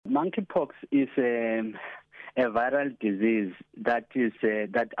Monkeypox is a viral disease that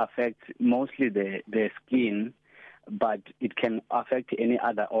affects mostly the skin, but it can affect any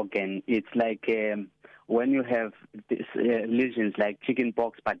other organ. It's like when you have lesions like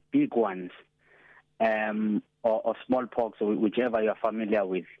chickenpox, but big ones, or smallpox, or whichever you're familiar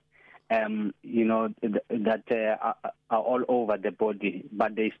with. That are all over the body,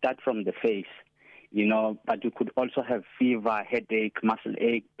 but they start from the face, but you could also have fever, headache, muscle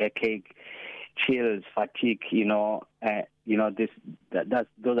ache, backache, chills, fatigue, those are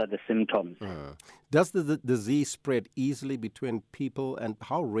the symptoms. Does the disease spread easily between people, and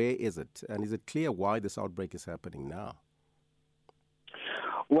how rare is it? And is it clear why this outbreak is happening now?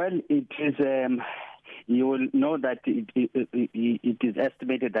 Well, it is... you will know that it is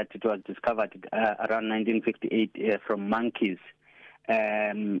estimated that it was discovered around 1958 from monkeys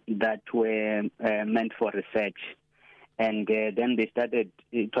that were meant for research. And then they started,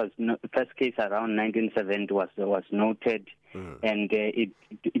 it was first case around 1970 was noted, and it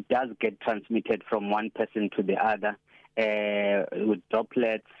does get transmitted from one person to the other with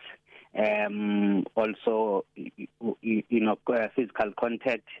droplets, also, physical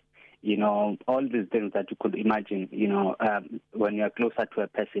contact, all these things that you could imagine, when you're closer to a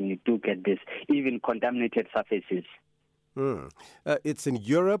person, you do get this, even contaminated surfaces. It's in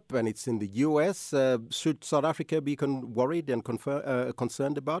Europe and it's in the US. Should South Africa be worried and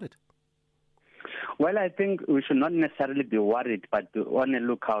concerned about it? Well, I think we should not necessarily be worried, but on a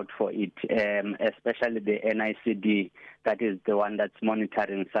lookout for it, especially the NICD, that is the one that's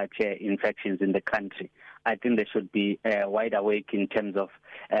monitoring such infections in the country. I think they should be wide awake in terms of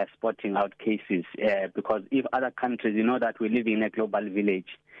spotting out cases, because if other countries, that we live in a global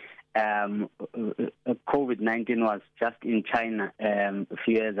village, COVID-19 was just in China a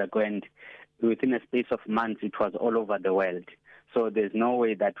few years ago, and within a space of months, it was all over the world. So there's no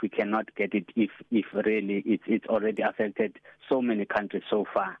way that we cannot get it if really it's already affected so many countries so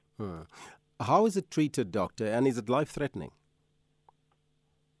far. How is it treated, doctor, and is it life-threatening?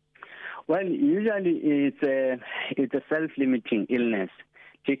 Well, usually it's a self-limiting illness,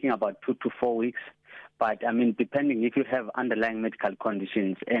 taking about 2 to 4 weeks. But, depending, if you have underlying medical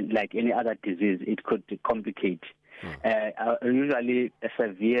conditions and like any other disease, it could complicate. Usually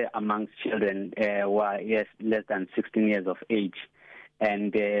severe amongst children who are less than 16 years of age.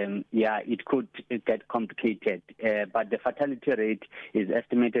 And, it could get complicated. But the fatality rate is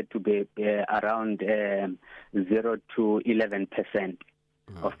estimated to be around 0 to 11%.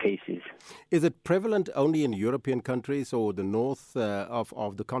 Of cases. Is it prevalent only in European countries or the north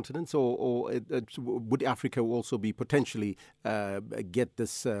of the continents, or would Africa also be potentially get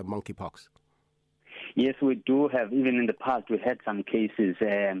this monkeypox? Yes, we do have. Even in the past, we had some cases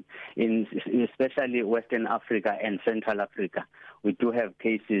in especially Western Africa and Central Africa. We do have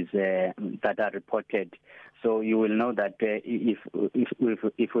cases that are reported. So you will know that if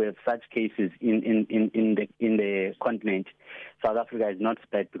we have such cases in the continent, South Africa is not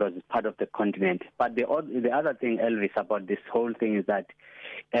spared because it's part of the continent. But the other thing, Elvis, about this whole thing is that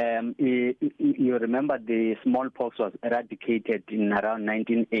you remember the smallpox was eradicated in around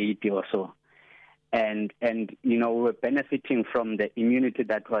 1980 or so. And we were benefiting from the immunity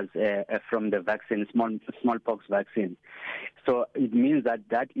that was from the vaccine, smallpox vaccine. So it means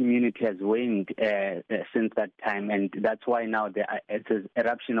that immunity has waned since that time, and that's why now it's an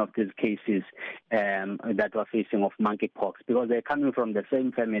eruption of these cases that we're facing of monkeypox, because they're coming from the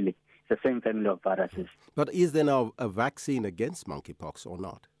same family, the same family of viruses. But is there now a vaccine against monkeypox or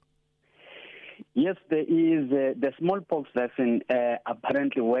not? Yes, there is. The smallpox vaccine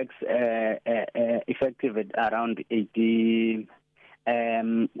apparently works effective at around 85%.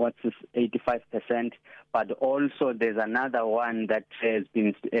 But also there's another one that has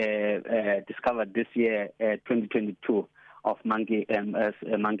been discovered this year, 2022, of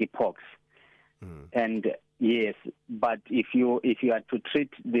monkeypox. And yes, but if you are to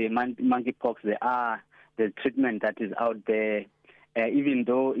treat the monkeypox, the treatment that is out there. Even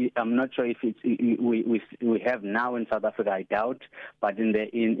though I'm not sure if we have now in South Africa, I doubt, but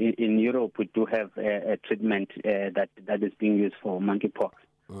in Europe we do have a treatment that is being used for monkeypox.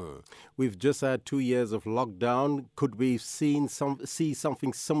 We've just had 2 years of lockdown. Could we see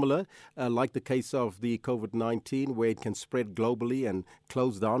something similar, like the case of the COVID-19, where it can spread globally and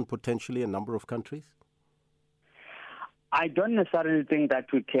close down potentially a number of countries? I don't necessarily think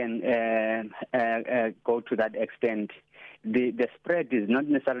that we can go to that extent. the spread is not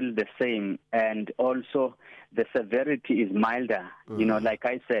necessarily the same, and also the severity is milder. You know, like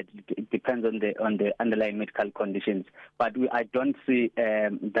I said, it depends on the underlying medical conditions. But I don't see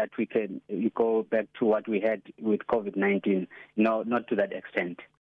that we can go back to what we had with COVID-19. No, not to that extent.